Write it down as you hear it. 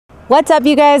What's up,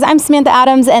 you guys? I'm Samantha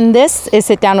Adams, and this is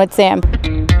Sit Down with Sam.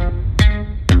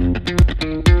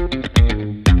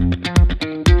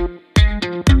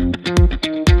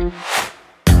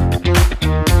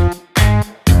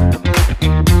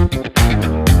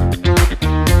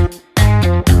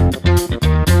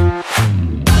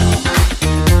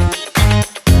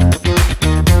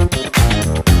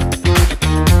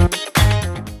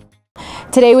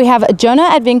 Today we have Jonah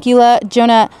Advincula.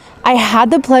 Jonah, I had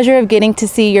the pleasure of getting to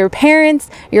see your parents,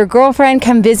 your girlfriend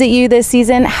come visit you this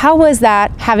season. How was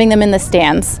that, having them in the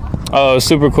stands? Oh, it was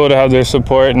super cool to have their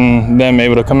support and them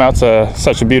able to come out to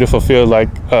such a beautiful field like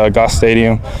Goss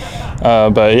Stadium.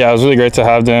 But yeah, it was really great to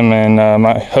have them, and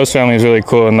my host family was really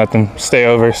cool and let them stay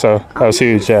over, so that was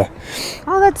huge, yeah.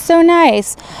 Oh, that's so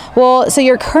nice. Well, so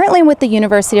you're currently with the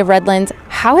University of Redlands.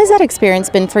 How has that experience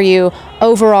been for you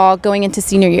overall going into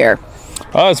senior year?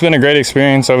 Oh, it's been a great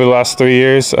experience over the last 3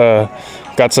 years.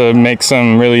 Got to make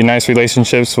some really nice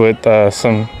relationships with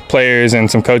some players and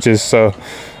some coaches, so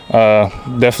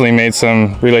definitely made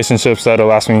some relationships that'll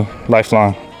last me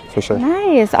lifelong, for sure.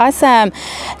 Nice, awesome.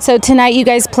 So tonight you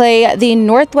guys play the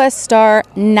Northwest Star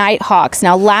Nighthawks.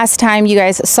 Now, last time you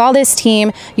guys saw this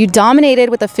team, you dominated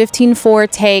with a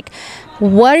 15-4 take.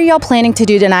 What are y'all planning to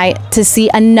do tonight to see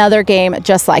another game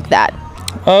just like that?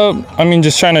 I mean,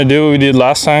 just trying to do what we did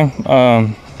last time,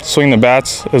 swing the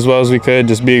bats as well as we could,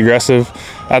 just be aggressive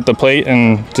at the plate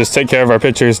and just take care of our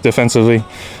pitchers defensively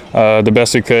the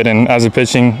best we could. And as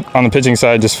on the pitching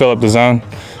side, just fill up the zone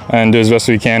and do as best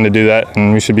we can to do that,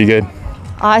 and we should be good.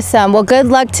 Awesome. Well, good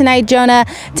luck tonight, Jonah.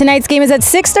 Tonight's game is at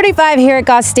 6:35 here at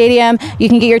Goss Stadium. You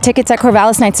can get your tickets at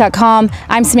corvallisknights.com.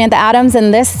 I'm Samantha Adams,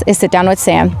 and this is Sit Down with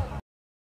Sam.